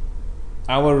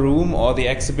our room or the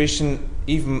exhibition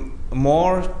even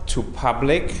more to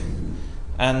public,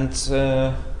 and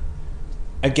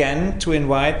again to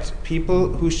invite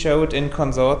people who showed in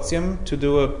Konsortium to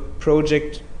do a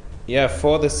project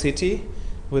for the city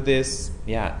with this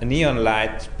neon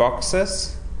light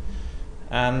boxes,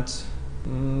 and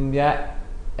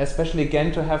especially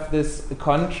again to have this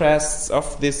contrasts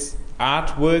of this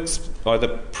artworks or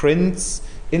the prints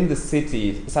in the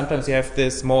city. Sometimes you have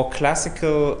this more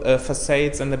classical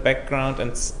facades in the background,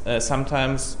 and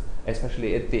sometimes,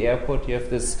 especially at the airport, you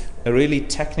have this really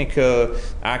technical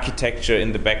architecture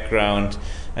in the background,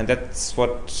 and that's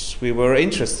what we were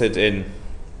interested in.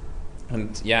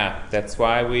 And that's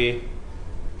why we...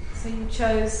 So you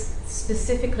chose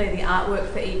specifically the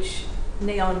artwork for each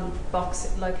neon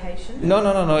box location?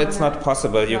 No, it's not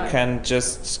possible. You can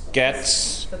just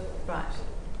get... Right.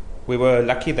 We were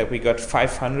lucky that we got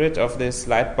 500 of these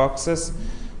light boxes,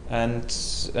 and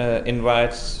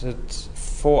invited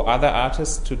 4 other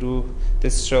artists to do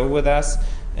this show with us,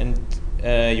 and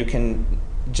you can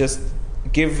just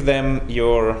give them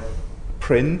your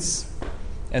prints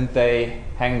and they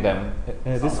hang them.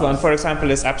 This one, for example,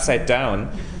 is upside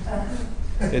down.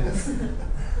 It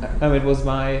was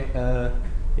my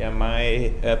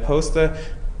poster,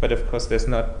 but of course there's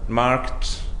not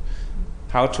marked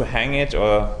how to hang it,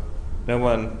 or no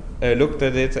one looked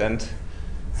at it, and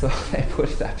so they put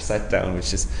it upside down,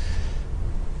 which is...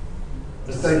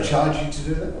 Did they charge you to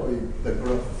do that, or they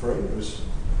put it up for free? It was...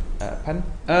 Pardon?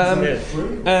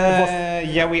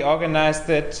 Free? We organized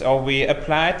it, or we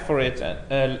applied for it.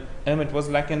 It was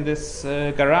like in this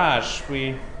garage.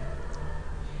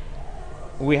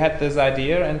 We had this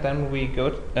idea, and then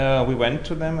we went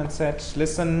to them and said,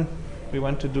 listen, we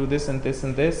want to do this and this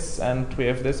and this, and we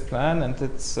have this plan, and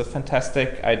it's a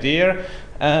fantastic idea.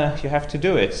 You have to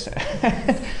do it.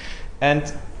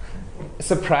 And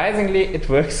surprisingly, it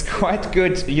works quite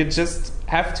good. You just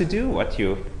have to do what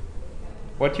you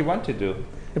want to do.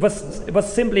 It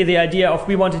was simply the idea of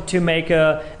we wanted to make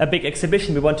a big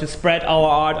exhibition. We want to spread our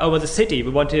art over the city. We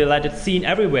want to let it seen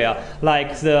everywhere,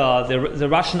 like the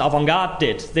Russian avant-garde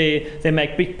did. They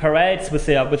make big parades with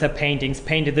their paintings,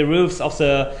 painted the roofs of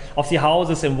the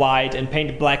houses in white and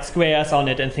painted black squares on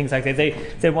it and things like that.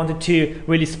 They wanted to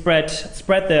really spread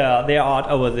their art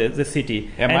over the city.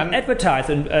 And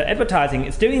advertising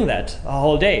is doing that a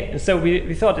whole day. And so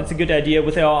we thought it's a good idea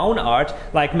with our own art,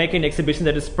 like making an exhibition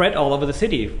that is spread all over the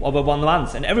city over 1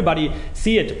 month, and everybody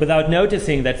see it without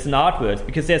noticing that's an artwork,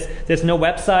 because there's no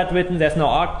website written, there's no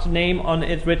art name on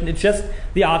it written, it's just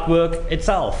the artwork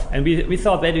itself. And we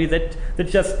thought that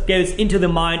just goes into the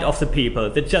mind of the people,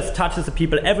 that just touches the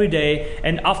people every day,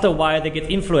 and after a while they get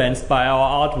influenced by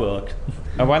our artwork.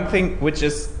 One thing which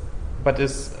is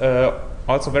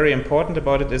also very important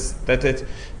about it is that it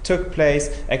took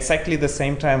place exactly the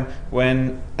same time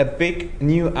when a big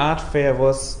new art fair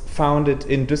was founded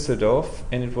in Düsseldorf,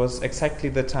 and it was exactly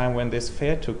the time when this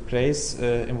fair took place.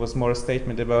 It was more a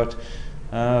statement about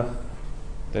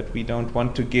that we don't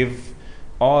want to give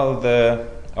all the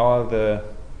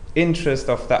interest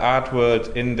of the art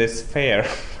world in this fair.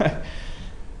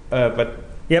 And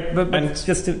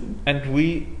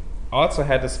we also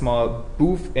had a small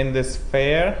booth in this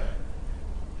fair,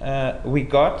 we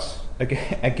got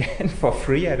again for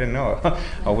free. I don't know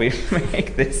how we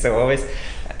make this so always.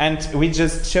 And we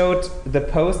just showed the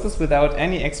posters without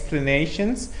any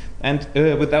explanations and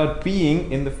without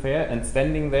being in the fair and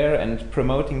standing there and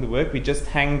promoting the work. We just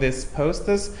hang these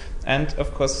posters, and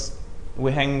of course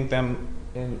we hang them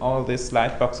in all these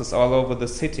light boxes all over the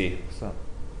city. So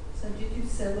did you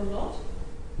sell a lot?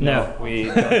 No, we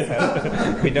don't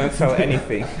sell, we don't sell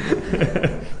anything.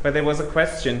 But there was a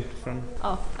question from...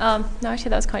 No, actually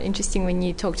that was quite interesting when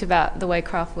you talked about the way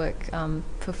craftwork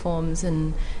performs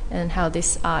and how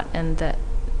this art and the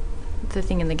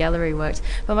thing in the gallery worked.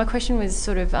 But my question was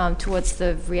sort of towards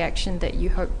the reaction that you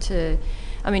hope to...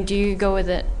 I mean, do you go with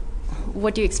it...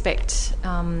 What do you expect?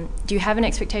 Do you have an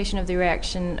expectation of the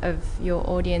reaction of your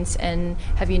audience, and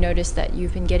have you noticed that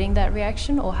you've been getting that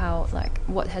reaction, or how, like,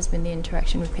 what has been the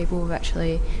interaction with people who've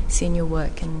actually seen your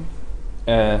work? And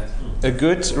a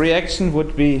good reaction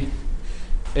would be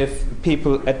if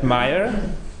people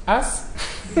admire us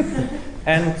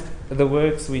and the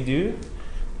works we do,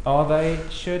 or they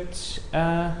should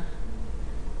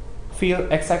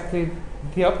feel exactly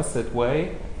the opposite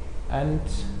way and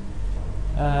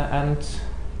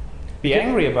be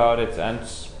angry about it. And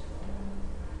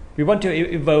we want to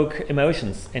evoke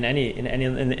emotions in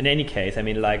any case. I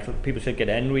mean, like, people should get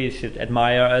angry, should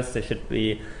admire us, they should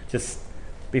be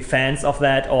fans of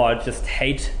that, or just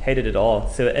hate it all.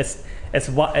 So as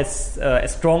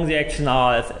strong the action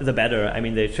are, the better. I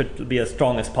mean, they should be as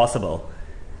strong as possible.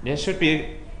 There should be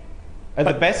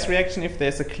the best reaction if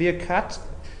there's a clear cut.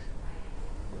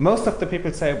 Most of the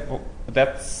people say, oh,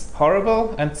 that's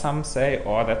horrible, and some say,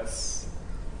 oh, that's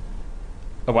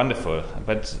wonderful.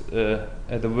 But the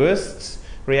worst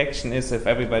reaction is if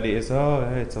everybody is, oh,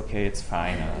 it's okay, it's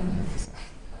fine.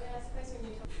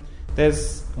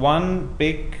 There's one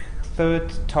big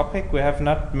third topic we have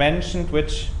not mentioned,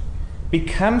 which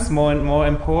becomes more and more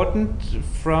important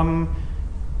from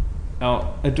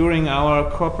during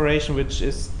our cooperation, which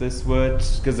is this word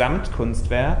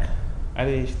Gesamtkunstwerk.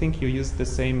 I think you use the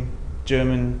same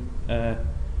German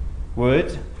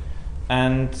word,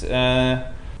 and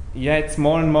it's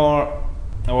more and more,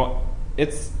 or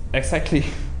it's exactly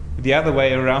the other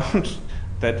way around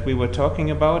that we were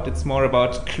talking about. It's more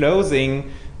about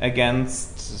closing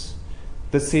against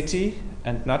the city,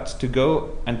 and not to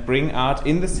go and bring art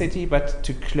in the city, but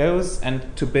to close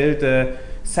and to build a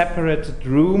separated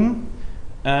room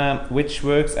which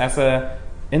works as a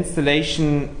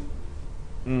installation,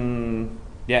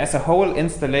 as a whole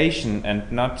installation,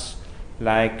 and not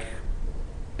like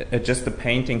just a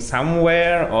painting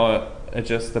somewhere, or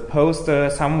just a poster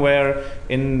somewhere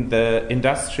in the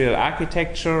industrial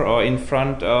architecture or in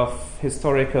front of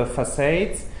historical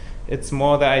facades. It's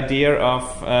more the idea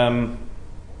of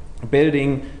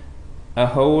building a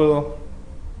whole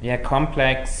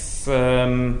complex,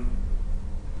 or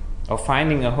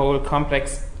finding a whole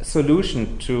complex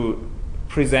solution to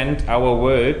present our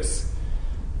works,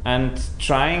 and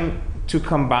trying to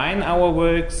combine our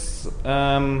works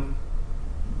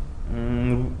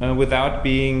without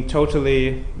being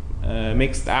totally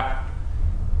mixed up.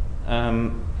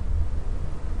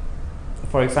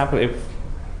 For example, if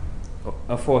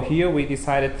for here we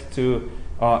decided to,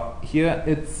 here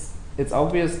it's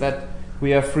obvious that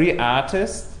we are free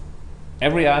artists.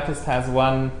 Every artist has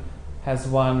one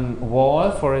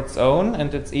wall for its own,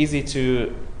 and it's easy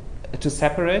to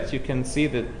separate. You can see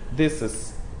that this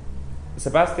is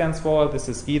Sebastian's wall, this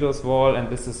is Guido's wall, and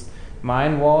this is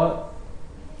mine wall.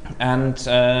 And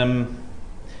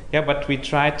but we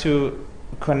try to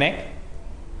connect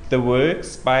the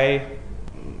works by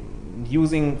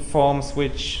using forms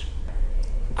which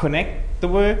connect the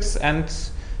works, and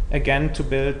again to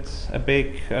build a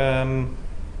big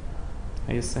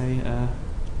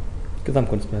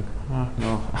Gesamtkunstwerk.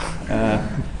 No.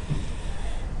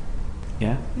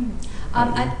 Yeah.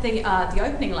 At the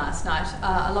opening last night,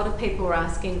 a lot of people were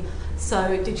asking,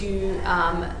 so did you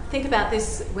think about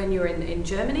this when you were in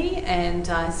Germany? And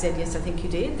I said, yes, I think you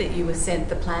did, that you were sent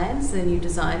the plans, then you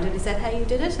designed it. Is that how you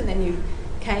did it? And then you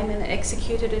came and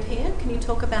executed it here? Can you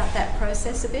talk about that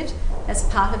process a bit as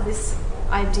part of this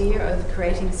idea of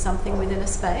creating something within a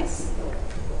space?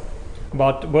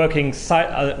 About working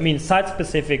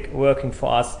site-specific working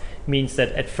for us means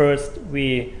that at first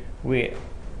we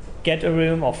get a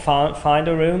room or find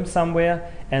a room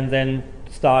somewhere, and then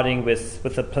starting with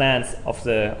the plans of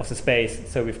the space.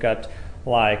 So we've got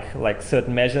like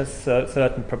certain measures,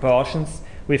 certain proportions.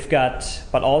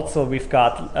 But also we've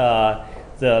got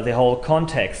the whole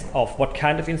context of what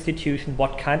kind of institution,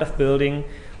 what kind of building,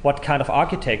 what kind of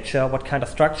architecture, what kind of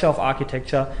structure of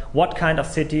architecture, what kind of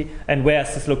city, and where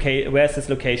is this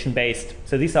location based.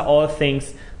 So these are all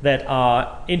things that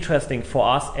are interesting for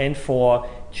us and for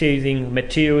choosing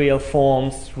material,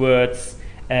 forms, words,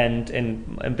 and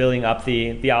building up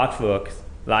the artwork,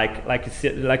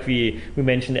 like we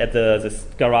mentioned at this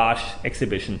garage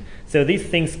exhibition. So these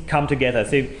things come together.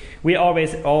 So we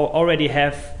already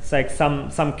have like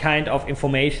some kind of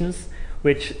informations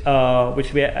which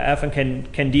we often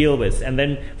can deal with, and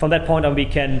then from that point on we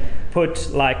can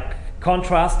put like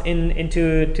contrast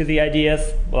into the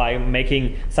ideas, like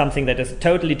making something that is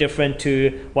totally different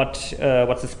to what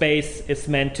the space is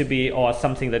meant to be, or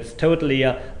something that is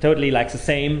totally like the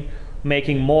same.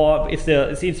 Making more if the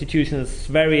institution is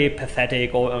very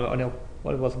pathetic or no,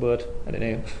 what was the word? I don't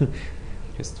know.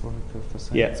 Historical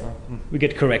facade. Yeah, we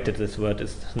get corrected. This word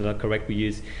is not correct. We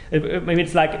use. I mean,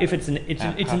 it's like if it's an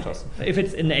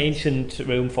ancient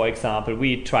Rome, for example,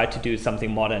 we try to do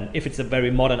something modern. If it's a very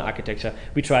modern architecture,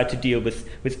 we try to deal with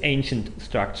ancient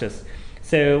structures.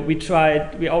 So we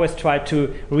always try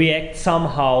to react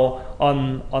somehow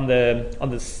on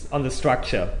the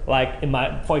structure. Like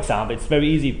for example, it's very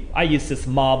easy. I use this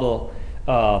marble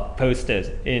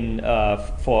posters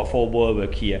for wall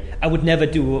work here. I would never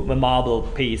do a marble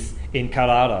piece in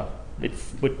Carrara. It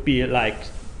would be like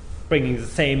bringing the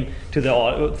same to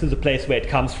the place where it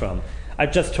comes from. I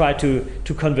just try to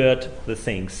convert the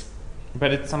things.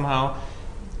 But it's somehow,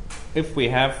 if we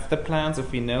have the plans,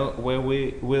 if we know where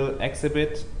we will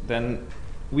exhibit, then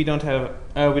we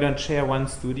don't share one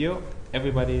studio.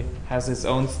 Everybody has his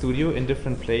own studio in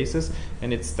different places,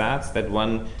 and it starts that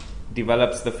one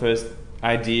develops the first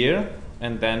idea,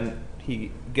 and then he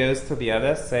goes to the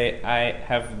others, say, I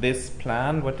have this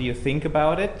plan, what do you think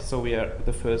about it? So we are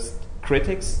the first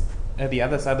critics, the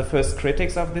others are the first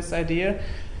critics of this idea,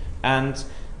 and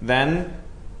then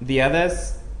the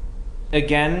others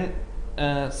again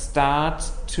start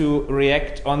to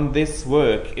react on this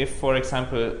work. If, for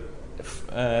example,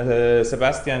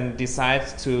 Sebastian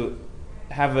decides to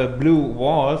have a blue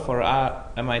wall for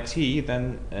RMIT,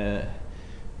 then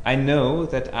I know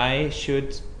that I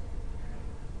should.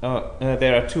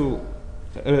 There are two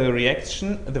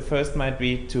reactions. The first might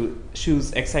be to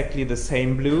choose exactly the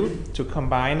same blue, to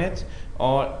combine it,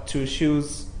 or to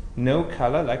choose no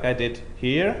color, like I did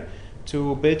here,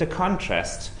 to build a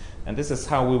contrast. And this is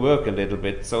how we work a little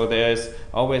bit. So there's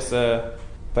always a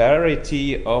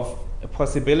variety of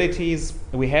possibilities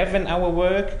we have in our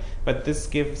work, but this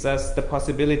gives us the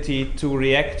possibility to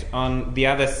react on the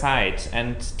other side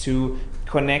and to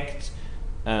connect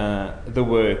the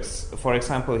works. For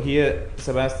example, here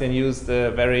Sebastian used a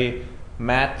very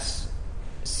matte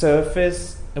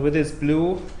surface with his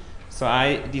blue, so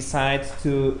I decide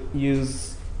to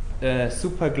use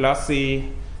super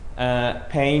glossy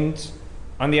paint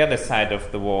on the other side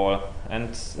of the wall,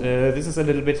 and this is a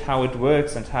little bit how it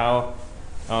works and how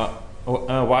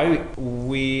why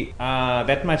we are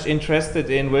that much interested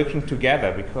in working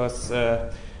together, because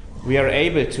we are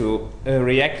able to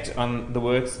react on the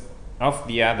works of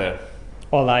the other.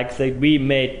 Or like we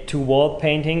made 2 wall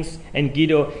paintings, and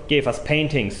Guido gave us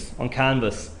paintings on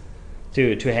canvas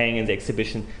to hang in the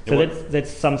exhibition. So that's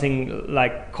something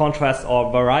like contrast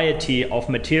or variety of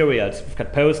materials. We've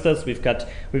got posters, we've got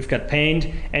paint,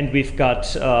 and we've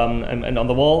got and on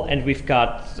the wall, and we've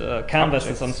got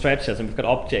canvases on stretchers, and we've got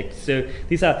objects. So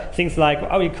these are things like,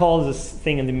 how we call this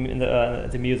thing in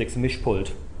the music,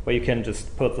 Mischpult, where you can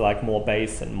just put like more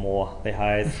bass and more the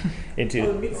highs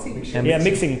into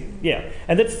mixing. Yeah,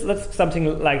 and that's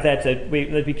something like that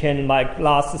we can, like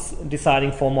Lars is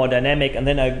deciding for more dynamic, and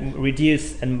then I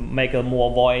reduce and make a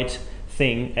more void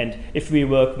thing. And if we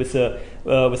work with a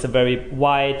very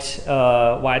white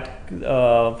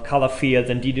color field,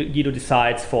 then Guido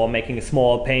decides for making a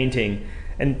small painting.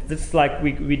 And this is like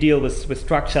we deal with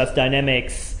structures,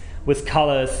 dynamics, with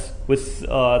colors, with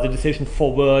the decision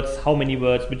for words, how many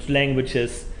words, which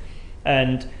languages,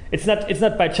 and it's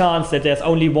not by chance that there's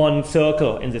only one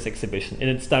circle in this exhibition, and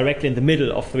it's directly in the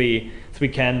middle of three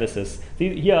canvases.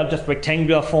 Here are just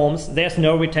rectangular forms. There's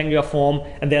no rectangular form,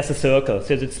 and there's a circle.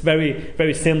 So it's very,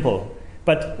 very simple.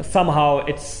 But somehow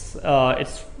it's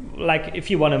like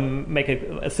if you want to make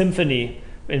a symphony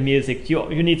in music,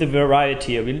 you need the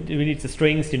variety. You need the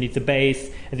strings, you need the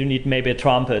bass, and you need maybe a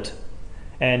trumpet.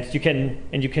 And you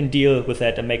can deal with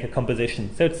that and make a composition.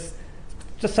 So it's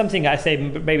just something I say.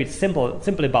 Maybe it's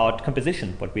simply about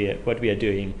composition, what we are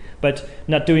doing, but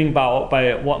not doing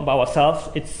by ourselves.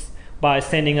 It's by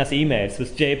sending us emails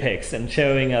with JPEGs and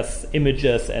showing us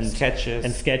images and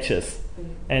sketches,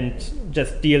 and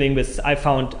just dealing with. I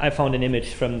found an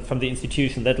image from the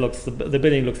institution that the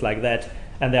building looks like that,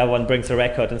 and the other one brings a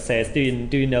record and says, do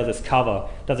you know this cover?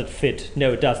 Does it fit?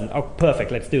 No, it doesn't. Oh,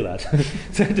 perfect, let's do that.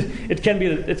 So it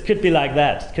could be like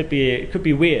that. It could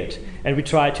be weird, and we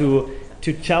try to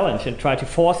challenge and try to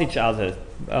force each other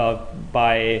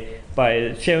by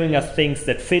showing us things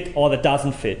that fit or that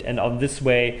doesn't fit, and on this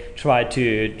way try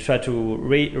to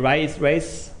raise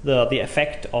the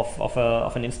effect of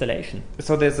an installation.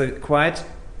 So there's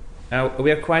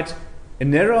we are quite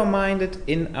narrow-minded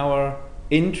in our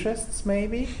interests,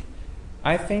 maybe,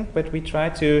 I think, but we try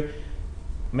to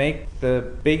make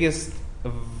the biggest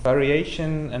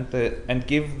variation and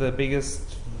give the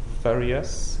biggest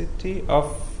variety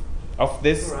of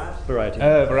this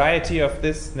variety of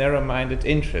this narrow-minded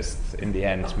interests in the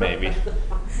end, maybe.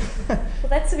 Well,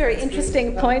 that's a very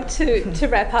interesting point to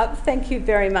wrap up. Thank you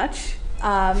very much,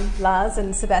 Lars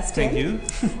and Sebastian. Thank you.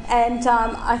 And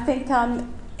I think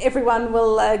everyone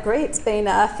will agree it's been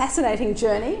a fascinating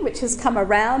journey, which has come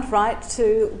around right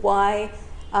to why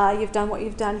you've done what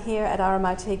you've done here at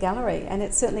RMIT Gallery, and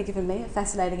it's certainly given me a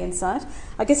fascinating insight.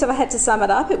 I guess if I had to sum it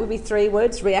up, it would be 3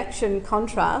 words: reaction,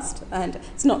 contrast, and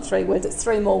it's not 3 words, it's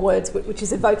 3 more words, which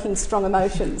is evoking strong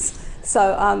emotions.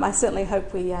 So I certainly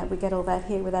hope we get all that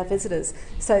here with our visitors.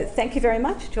 So thank you very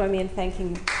much. Join me in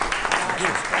thanking